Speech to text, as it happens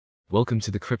Welcome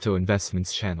to the Crypto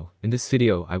Investments channel. In this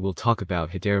video I will talk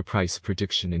about Hedera price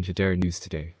prediction and Hedera news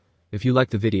today. If you like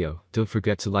the video, don't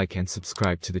forget to like and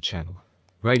subscribe to the channel.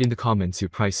 Write in the comments your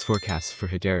price forecast for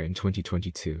Hedera in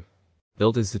 2022.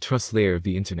 Built as the trust layer of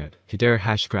the internet, Hedera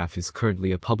hashgraph is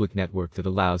currently a public network that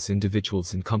allows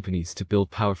individuals and companies to build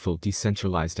powerful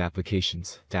decentralized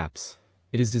applications, dApps.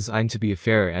 It is designed to be a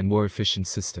fairer and more efficient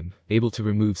system, able to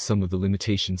remove some of the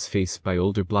limitations faced by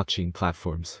older blockchain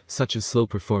platforms, such as slow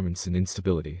performance and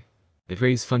instability. It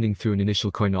raised funding through an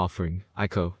initial coin offering,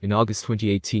 ICO, in August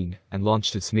 2018, and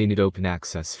launched its mainnet open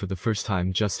access for the first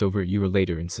time just over a year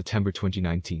later in September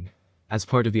 2019. As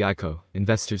part of the ICO,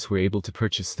 investors were able to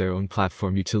purchase their own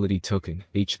platform utility token,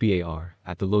 HBAR,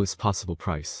 at the lowest possible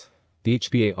price. The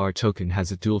HBAR token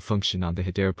has a dual function on the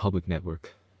Hedera public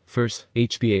network. First,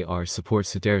 HBAR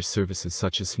supports Hedera services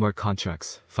such as smart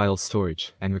contracts, file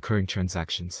storage, and recurring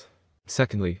transactions.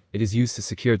 Secondly, it is used to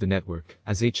secure the network,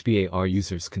 as HBAR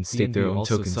users can stake their own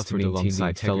tokens to maintain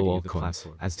alongside fellow altcoins,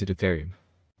 as did Ethereum.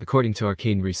 According to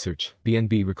Arcane Research,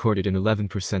 BNB recorded an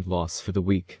 11% loss for the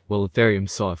week, while Ethereum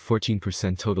saw a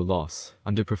 14% total loss,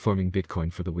 underperforming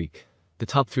Bitcoin for the week. The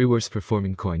top 3 worst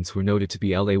performing coins were noted to be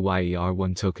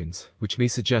LAYER1 tokens, which may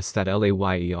suggest that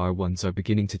LAYER1s are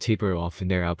beginning to taper off in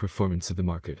their outperformance of the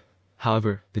market.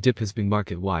 However, the dip has been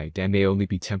market-wide and may only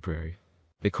be temporary.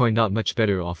 Bitcoin not much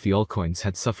better off. The altcoins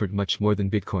had suffered much more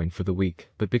than Bitcoin for the week,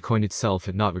 but Bitcoin itself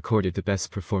had not recorded the best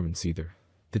performance either.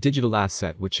 The digital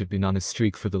asset which had been on a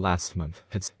streak for the last month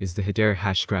is the Hedera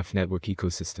hashgraph network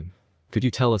ecosystem. Could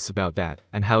you tell us about that,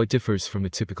 and how it differs from a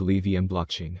typical EVM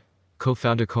blockchain?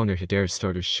 Co-founder Conor Hedera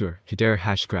starter Sure, Hedera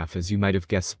hashgraph, as you might have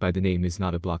guessed by the name, is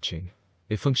not a blockchain.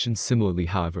 It functions similarly,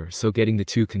 however, so getting the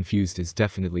two confused is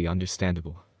definitely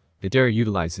understandable. Hedera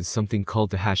utilizes something called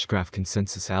the hashgraph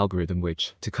consensus algorithm,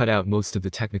 which, to cut out most of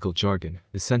the technical jargon,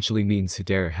 essentially means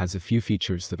Hedera has a few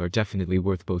features that are definitely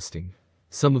worth boasting.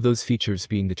 Some of those features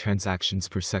being the transactions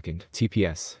per second,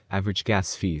 TPS, average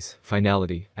gas fees,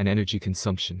 finality, and energy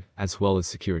consumption, as well as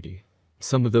security.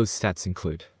 Some of those stats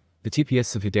include: the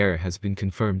TPS of Hedera has been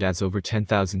confirmed as over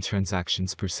 10,000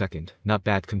 transactions per second, not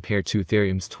bad compared to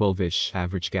Ethereum's 12-ish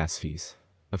average gas fees.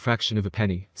 A fraction of a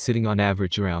penny, sitting on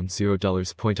average around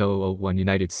 $0.0001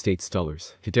 United States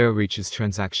dollars. Hedera reaches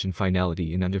transaction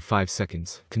finality in under 5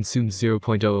 seconds, consumes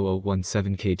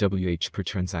 0.0017 kWh per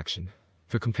transaction.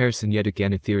 For comparison, yet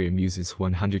again, Ethereum uses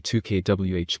 102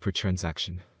 kWh per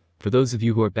transaction. For those of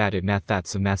you who are bad at math,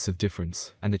 that's a massive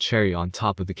difference, and the cherry on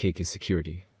top of the cake is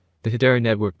security. The Hedera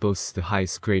network boasts the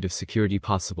highest grade of security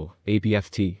possible,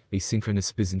 ABFT,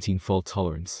 asynchronous Byzantine fault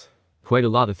tolerance. Quite a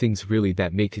lot of things really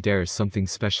that make Hedera something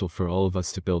special for all of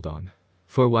us to build on.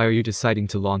 For why are you deciding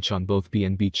to launch on both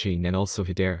BNB chain and also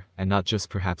Hedera, and not just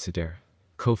perhaps Hedera?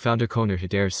 Co-founder Conor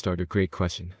Hedera starter: great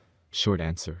question. Short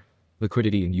answer: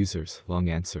 liquidity and users. Long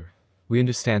answer: we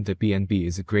understand that BNB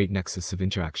is a great nexus of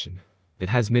interaction. It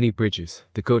has many bridges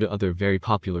that go to other very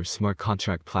popular smart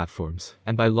contract platforms,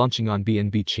 and by launching on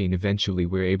BNB chain eventually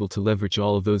we're able to leverage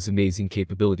all of those amazing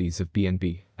capabilities of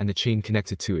BNB, and the chain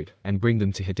connected to it, and bring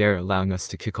them to Hedera, allowing us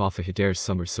to kick off a Hedera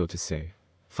summer, so to say.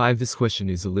 5. This question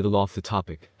is a little off the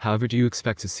topic, however, do you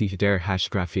expect to see Hedera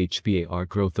hashgraph HBAR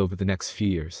growth over the next few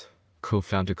years?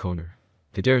 Co-founder Conor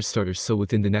Hedera starter: so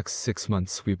within the next 6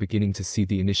 months we're beginning to see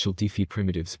the initial DeFi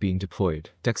primitives being deployed,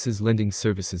 DEXs, lending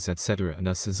services, etc., and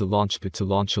us as a launchpad to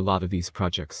launch a lot of these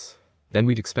projects. Then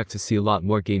we'd expect to see a lot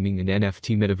more gaming and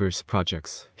NFT metaverse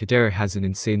projects. Hedera has an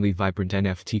insanely vibrant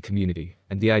NFT community,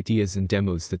 and the ideas and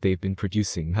demos that they've been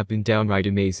producing have been downright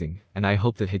amazing, and I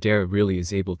hope that Hedera really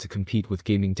is able to compete with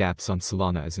gaming dApps on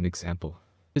Solana as an example.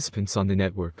 Participants on the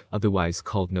network, otherwise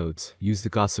called nodes, use the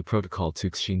Gossip protocol to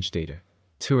exchange data.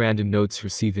 2 random nodes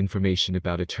receive information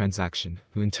about a transaction,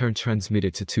 who in turn transmit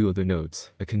it to 2 other nodes,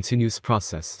 a continuous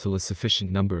process till a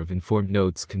sufficient number of informed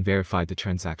nodes can verify the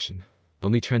transaction.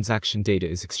 Only transaction data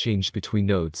is exchanged between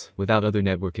nodes, without other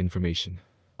network information.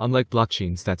 Unlike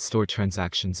blockchains that store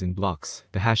transactions in blocks,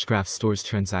 the hashgraph stores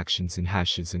transactions in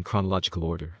hashes in chronological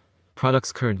order.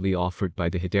 Products currently offered by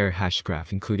the Hedera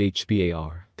hashgraph include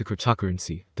HBAR, the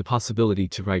cryptocurrency, the possibility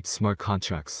to write smart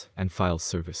contracts, and file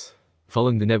service.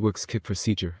 Following the network's KIP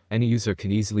procedure, any user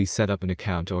can easily set up an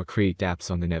account or create dApps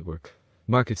on the network.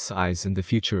 Market size and the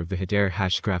future of the Hedera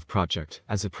hashgraph project.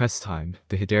 As of press time,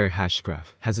 the Hedera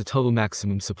hashgraph has a total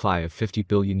maximum supply of 50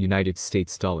 billion United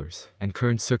States dollars, and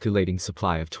current circulating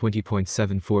supply of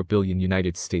 20.74 billion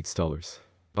United States dollars.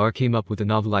 HBAR came up with a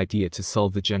novel idea to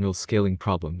solve the general scaling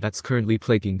problem that's currently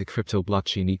plaguing the crypto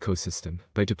blockchain ecosystem,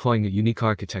 by deploying a unique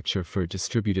architecture for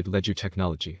distributed ledger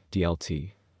technology,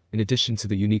 DLT. In addition to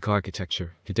the unique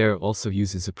architecture, Hedera also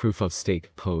uses a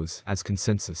proof-of-stake (POS) as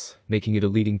consensus, making it a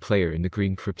leading player in the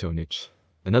green crypto niche.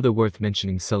 Another worth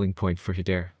mentioning selling point for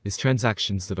Hedera is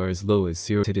transactions that are as low as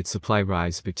 0. Its supply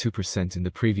rise by 2% in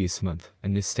the previous month,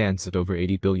 and this stands at over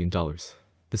 $80 billion.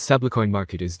 The stablecoin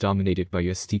market is dominated by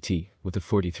USDT, with a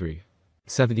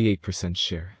 43.78%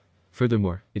 share.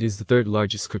 Furthermore, it is the third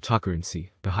largest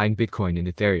cryptocurrency, behind Bitcoin and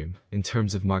Ethereum, in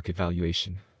terms of market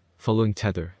valuation. Following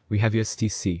Tether, we have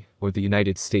USDC, or the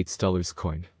United States Dollars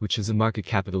coin, which has a market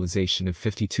capitalization of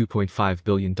 $52.5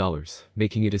 billion,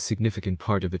 making it a significant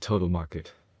part of the total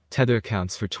market. Tether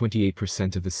accounts for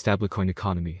 28% of the stablecoin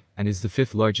economy, and is the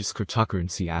fifth largest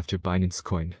cryptocurrency after Binance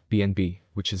Coin, BNB,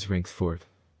 which is ranked fourth.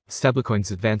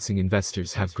 Stablecoins advancing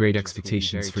investors have great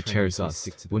expectations for Terra's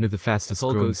USD, one of the fastest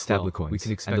growing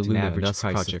stablecoins, and the Luna average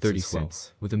price of 30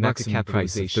 cents, with a market cap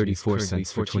price of 34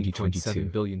 cents for 2022.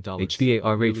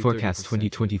 HBAR rate forecast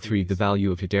 2023. The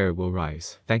value of Hedera will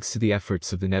rise, thanks to the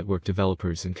efforts of the network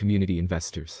developers and community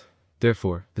investors.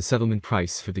 Therefore, the settlement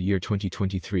price for the year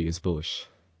 2023 is bullish.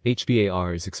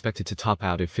 HBAR is expected to top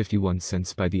out at 51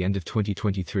 cents by the end of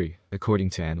 2023, according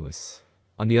to analysts.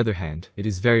 On the other hand, it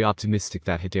is very optimistic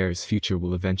that Hedera's future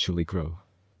will eventually grow.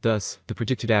 Thus, the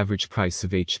predicted average price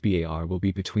of HBAR will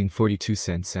be between 42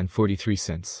 cents and 43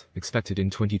 cents, expected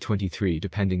in 2023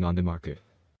 depending on the market.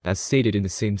 As stated in the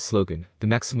same slogan, the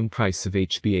maximum price of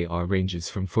HBAR ranges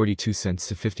from 42 cents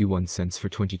to 51 cents for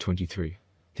 2023.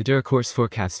 Hedera course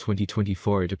forecast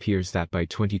 2024. It appears that by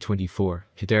 2024,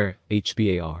 Hedera,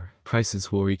 HBAR,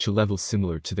 prices will reach a level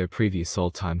similar to their previous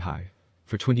all-time high.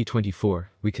 For 2024,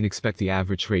 we can expect the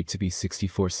average rate to be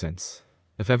 64 cents.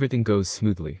 If everything goes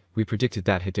smoothly, we predicted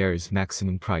that Hedera's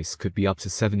maximum price could be up to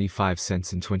 75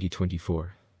 cents in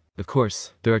 2024. Of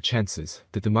course, there are chances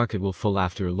that the market will fall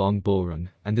after a long bull run,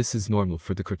 and this is normal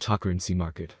for the cryptocurrency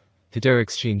market. Hedera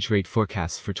exchange rate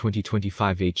forecasts for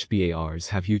 2025 HBARs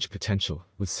have huge potential.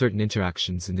 With certain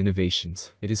interactions and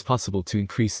innovations, it is possible to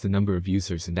increase the number of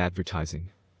users and advertising.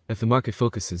 If the market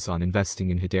focuses on investing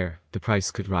in Hedera, the price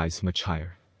could rise much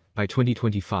higher. By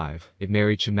 2025, it may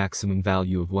reach a maximum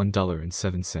value of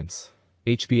 $1.07.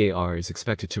 HBAR is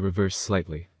expected to reverse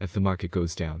slightly if the market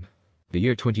goes down. The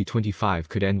year 2025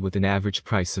 could end with an average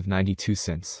price of 92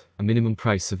 cents, a minimum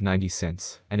price of 90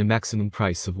 cents, and a maximum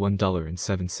price of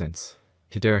 $1.07.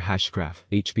 Hedera hashgraph,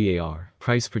 HBAR,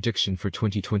 price prediction for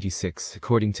 2026.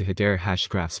 According to Hedera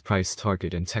hashgraph's price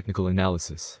target and technical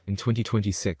analysis, in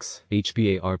 2026,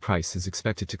 HBAR price is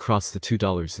expected to cross the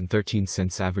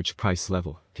 $2.13 average price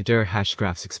level. Hedera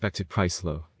hashgraph's expected price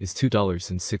low is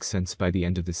 $2.06 by the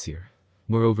end of this year.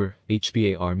 Moreover,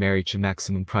 HBAR may reach a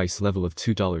maximum price level of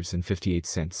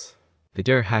 $2.58.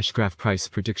 Hedera hashgraph price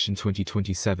prediction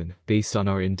 2027. Based on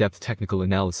our in-depth technical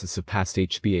analysis of past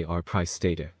HBAR price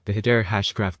data, the Hedera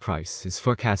hashgraph price is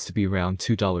forecast to be around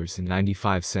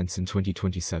 $2.95 in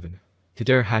 2027.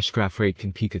 Hedera hashgraph rate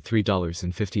can peak at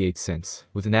 $3.58,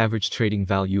 with an average trading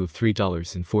value of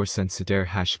 $3.04. Hedera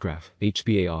hashgraph,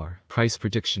 HBAR, price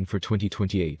prediction for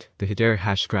 2028. The Hedera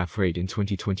hashgraph rate in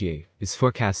 2028 is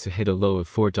forecast to hit a low of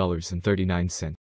 $4.39.